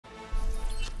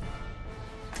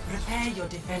Prepare your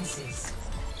defenses.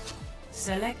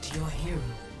 Select your hero.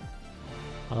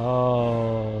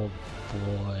 Oh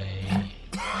boy.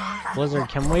 Blizzard,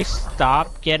 can we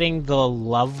stop getting the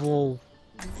low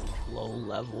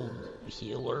level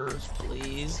healers,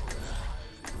 please?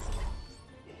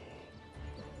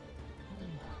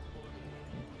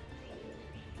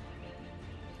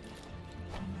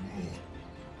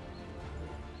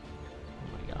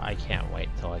 I can't wait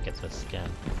till I get this skin.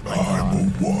 I'm a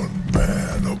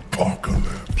one-man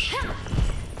apocalypse.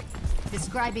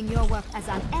 Describing your work as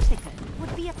unethical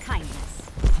would be a kindness.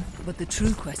 But the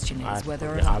true question is whether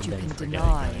or not you can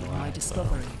deny my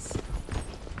discoveries.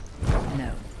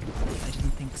 No, I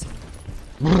didn't think so.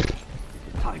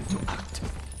 Time to act.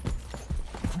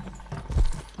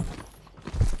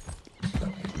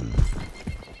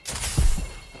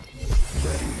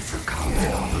 Ready for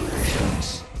combat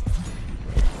operations.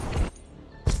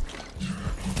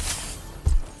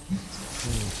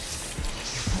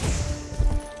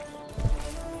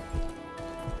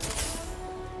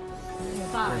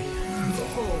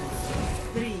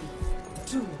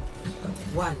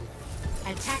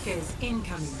 Attackers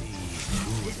incoming.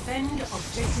 Defend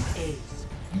objective A.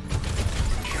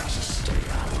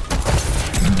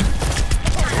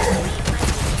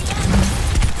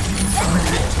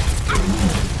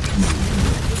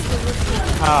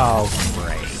 Oh,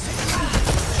 great.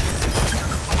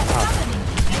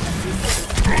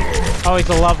 Oh, he's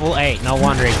a level 8. No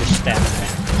wonder he just stabbed me.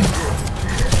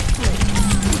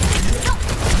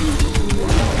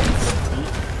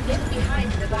 Get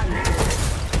behind the barrier.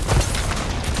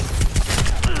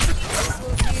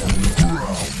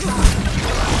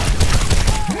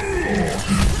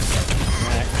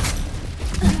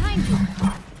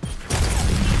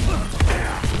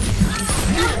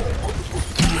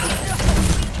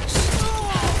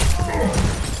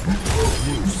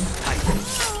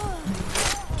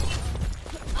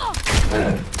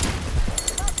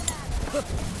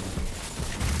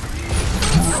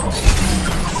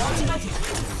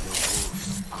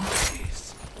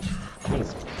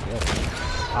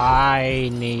 I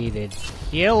needed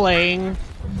healing.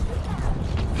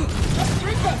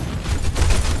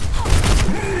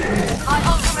 My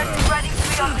ultimate is ready to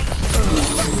be unleashed.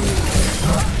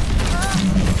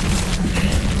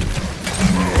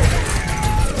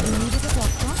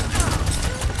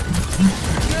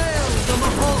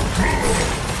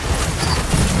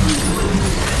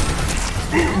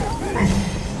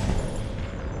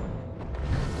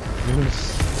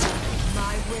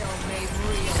 My will made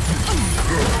real.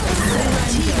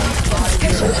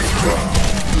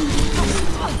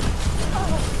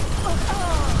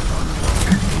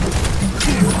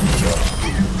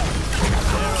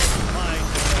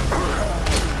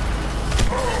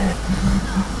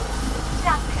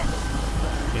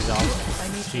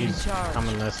 She's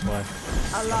coming this way.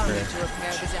 Allow me to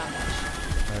repair the damage.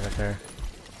 Right up there.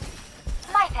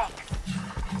 My thanks.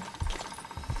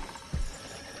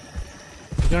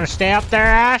 You gonna stay up there,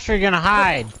 Ash, or you gonna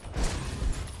hide?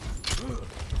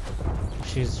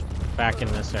 She's back in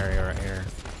this area right here.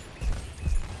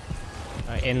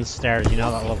 In stairs, you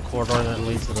know that little corridor that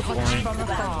leads to the point?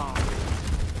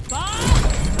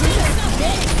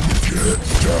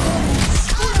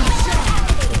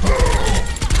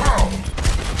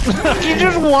 You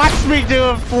just watched me do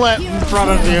a flip in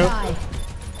front of you.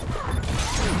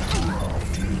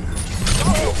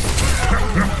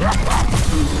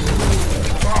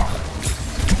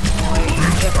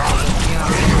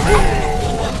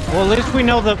 Well, at least we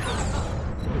know the...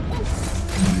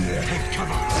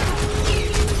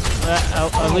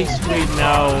 at least we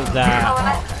know that...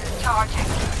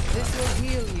 This will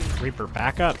heal you. Reaper,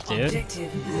 back up, dude.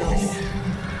 Objective lost.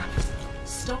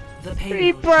 Stop the payload.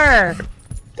 Reaper!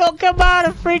 Don't come out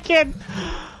of freaking...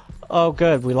 Oh,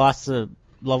 good. We lost the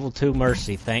level 2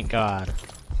 Mercy. Thank God.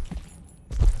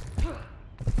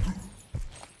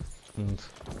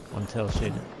 Until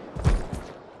she...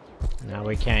 Now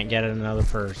we can't get another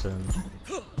person.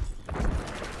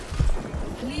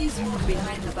 Please move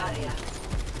behind the barrier.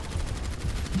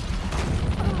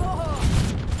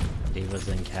 Diva's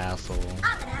in castle.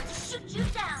 I'm gonna have to shoot you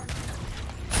down.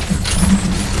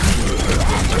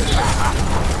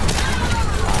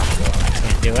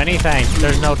 Can't do anything.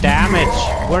 There's no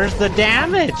damage. Where's the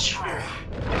damage?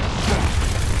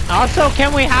 Also,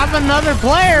 can we have another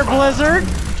player, Blizzard?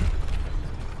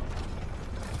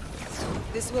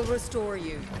 This will restore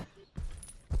you.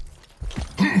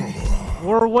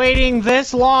 We're waiting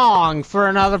this long for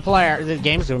another player. The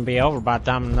game's gonna be over by the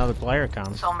time another player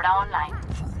comes. Sombra online.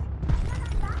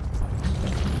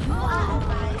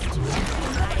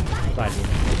 Bye, dude.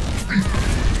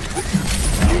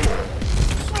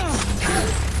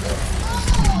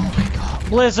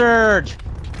 Blizzard!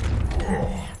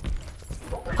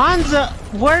 Hansa,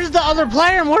 where's the other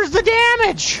player and where's the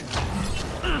damage?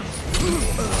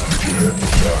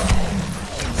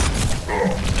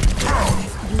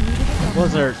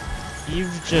 Blizzard,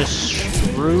 you've just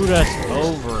screwed us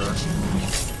over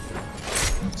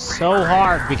so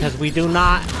hard because we do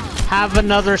not have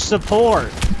another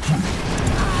support.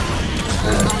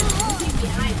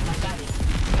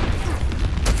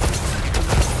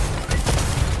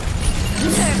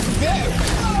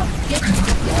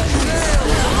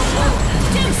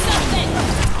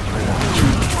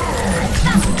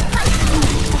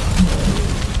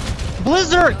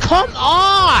 Blizzard, come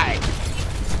on!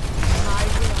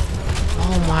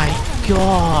 Oh my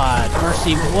god,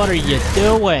 Mercy, what are you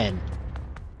doing?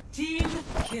 Team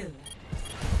kill.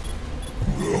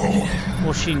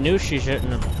 Well, she knew she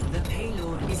shouldn't have. The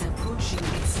payload is approaching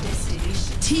its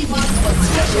destination. Team up for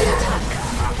special attack.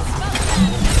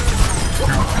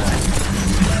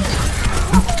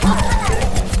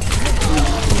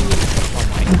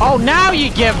 Oh, now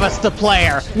you give us the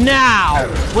player! Now!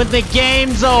 When the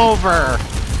game's over!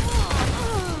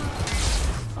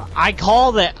 I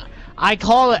called it. I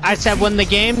called it. I said when the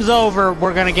game's over,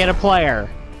 we're gonna get a player.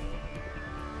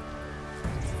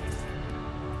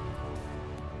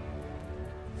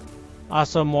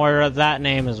 Also, Moira, that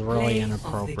name is really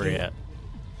inappropriate.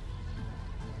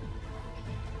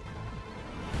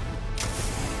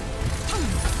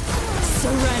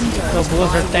 Surrender. So,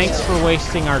 Blizzard, thanks for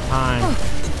wasting our time.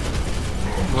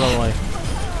 Really.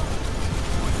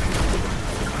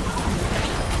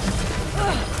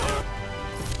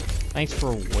 Thanks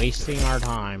for wasting our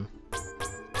time.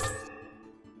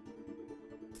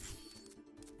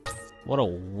 What a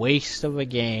waste of a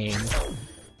game.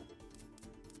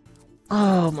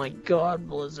 Oh my god,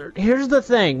 Blizzard. Here's the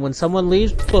thing, when someone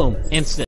leaves, boom, instant.